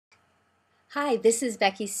Hi, this is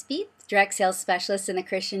Becky Spieth, Direct Sales Specialist in the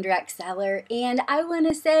Christian Direct Seller, and I want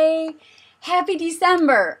to say Happy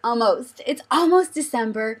December, almost. It's almost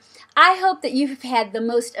December. I hope that you've had the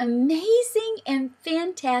most amazing and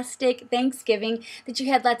fantastic Thanksgiving, that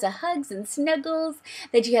you had lots of hugs and snuggles,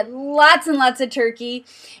 that you had lots and lots of turkey,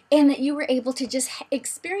 and that you were able to just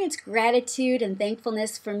experience gratitude and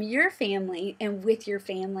thankfulness from your family and with your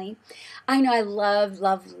family. I know I love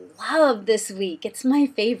this week. It's my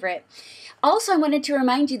favorite. Also, I wanted to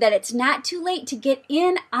remind you that it's not too late to get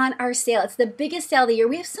in on our sale. It's the biggest sale of the year.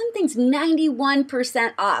 We have some things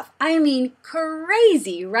 91% off. I mean,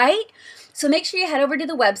 crazy, right? So make sure you head over to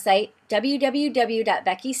the website,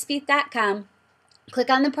 www.beckyspieth.com. Click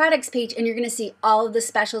on the products page and you're going to see all of the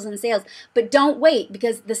specials and sales. But don't wait,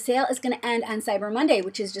 because the sale is going to end on Cyber Monday,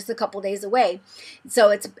 which is just a couple days away. So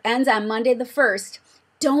it ends on Monday the 1st.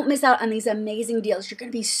 Don't miss out on these amazing deals. You're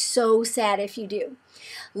going to be so sad if you do.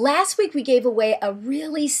 Last week we gave away a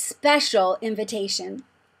really special invitation,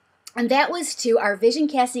 and that was to our Vision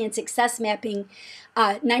Casting and Success Mapping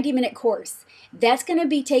 90-minute course. That's going to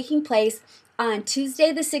be taking place on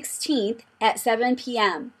Tuesday the 16th at 7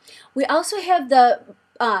 p.m. We also have the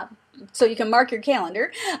so you can mark your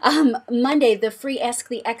calendar. Monday, the free Ask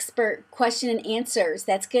the Expert question and answers.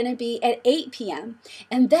 That's going to be at 8 p.m.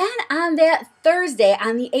 And then on that Thursday,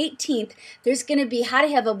 on the 18th, there's going to be how to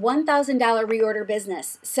have a $1,000 reorder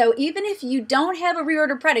business. So even if you don't have a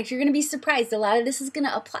reorder product, you're going to be surprised. A lot of this is going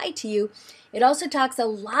to apply to you. It also talks a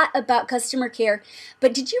lot about customer care.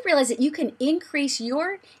 But did you realize that you can increase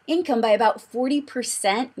your income by about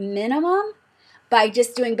 40% minimum by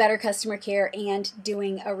just doing better customer care and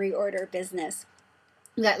doing a reorder business?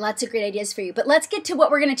 We've got lots of great ideas for you. But let's get to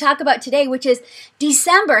what we're going to talk about today, which is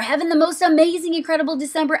December, having the most amazing, incredible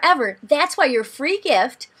December ever. That's why your free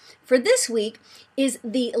gift for this week is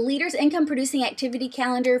the Leaders Income Producing Activity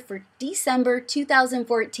Calendar for December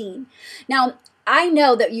 2014. Now, I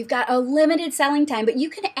know that you've got a limited selling time, but you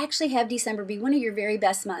can actually have December be one of your very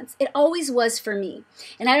best months. It always was for me.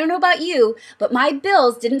 And I don't know about you, but my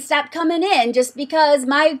bills didn't stop coming in just because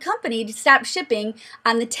my company stopped shipping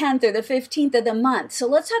on the 10th or the 15th of the month. So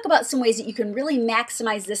let's talk about some ways that you can really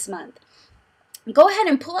maximize this month. Go ahead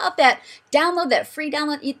and pull out that download, that free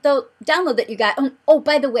download that you got. Oh,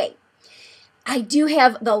 by the way, I do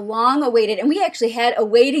have the long-awaited, and we actually had a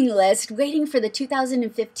waiting list waiting for the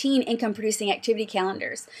 2015 Income Producing Activity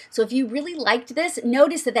Calendars. So if you really liked this,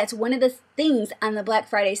 notice that that's one of the things on the Black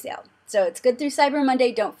Friday sale. So it's good through Cyber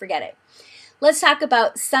Monday. Don't forget it. Let's talk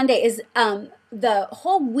about Sunday. Is the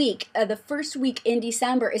whole week, the first week in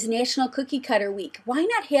December is National Cookie Cutter Week. Why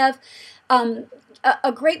not have a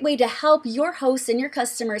great way to help your hosts and your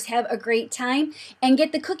customers have a great time and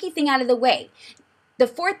get the cookie thing out of the way? The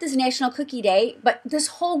 4th is National Cookie Day, but this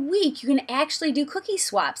whole week you can actually do cookie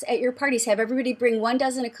swaps at your parties. Have everybody bring 1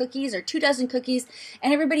 dozen of cookies or 2 dozen cookies,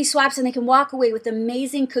 and everybody swaps, and they can walk away with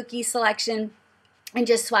amazing cookie selection and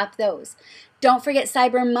just swap those. Don't forget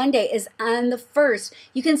Cyber Monday is on the 1st.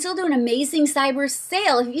 You can still do an amazing cyber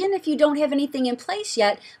sale, even if you don't have anything in place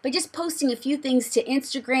yet, by just posting a few things to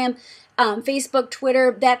Instagram, Facebook,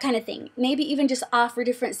 Twitter, that kind of thing. Maybe even just offer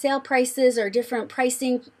different sale prices or different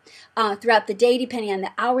pricing throughout the day, depending on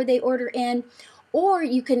the hour they order in. Or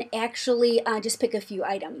you can actually just pick a few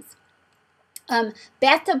items.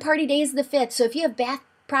 Bathtub Party Day is the 5th. So if you have bath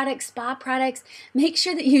products, spa products, make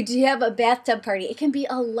sure that you do have a bathtub party. It can be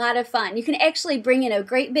a lot of fun. You can actually bring in a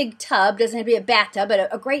great big tub, doesn't have to be a bathtub, but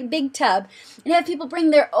a great big tub, and have people bring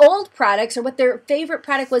their old products or what their favorite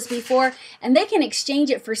product was before, and they can exchange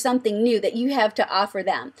it for something new that you have to offer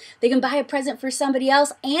them. They can buy a present for somebody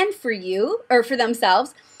else and for you, or for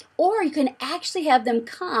themselves, or you can actually have them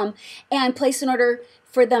come and place an order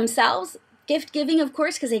for themselves. Gift giving, of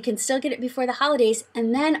course, because they can still get it before the holidays,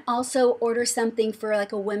 and then also order something for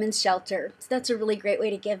like a women's shelter. So that's a really great way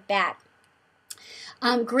to give back.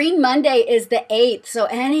 Green Monday is the 8th, so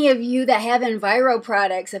any of you that have Enviro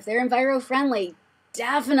products, if they're Enviro friendly,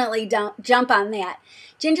 definitely don't jump on that.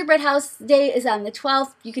 Gingerbread House Day is on the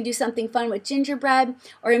 12th. You can do something fun with gingerbread,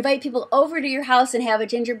 or invite people over to your house and have a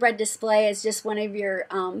gingerbread display as just one of your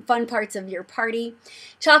fun parts of your party.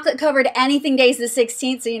 Chocolate Covered Anything Day is the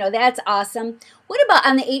 16th, so you know that's awesome. What about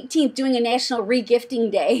on the 18th doing a National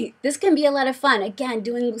Regifting Day? This can be a lot of fun. Again,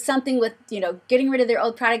 doing something with, getting rid of their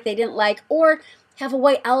old product they didn't like, or have a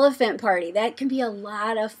white elephant party. That can be a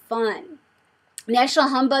lot of fun. National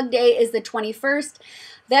Humbug Day is the 21st.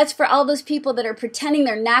 That's for all those people that are pretending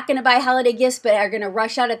they're not going to buy holiday gifts but are going to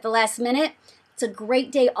rush out at the last minute. It's a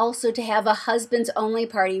great day also to have a husbands only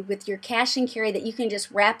party with your cash and carry that you can just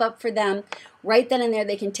wrap up for them right then and there.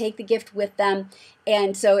 They can take the gift with them.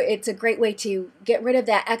 And so it's a great way to get rid of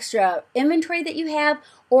that extra inventory that you have.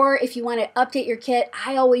 Or if you want to update your kit,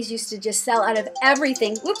 I always used to just sell out of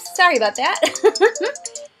everything. Whoops, sorry about that.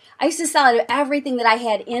 I used to sell out of everything that I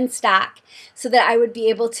had in stock so that I would be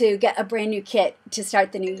able to get a brand new kit to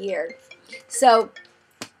start the new year. So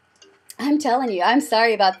I'm telling you, I'm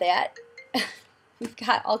sorry about that. We've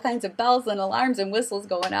got all kinds of bells and alarms and whistles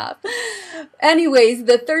going off. Anyways,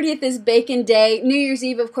 the 30th is Bacon Day. New Year's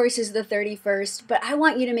Eve, of course, is the 31st. But I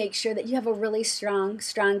want you to make sure that you have a really strong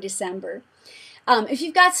December. If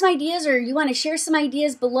you've got some ideas or you want to share some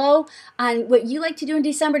ideas below on what you like to do in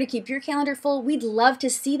December to keep your calendar full, we'd love to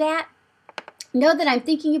see that. Know that I'm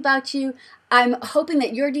thinking about you. I'm hoping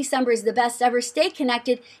that your December is the best ever. Stay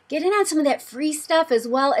connected. Get in on some of that free stuff, as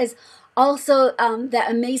well as also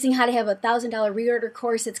that amazing How to Have a $1,000 Reorder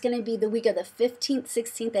course. It's going to be the week of the 15th,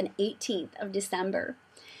 16th, and 18th of December.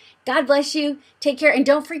 God bless you. Take care. And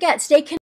don't forget, stay connected.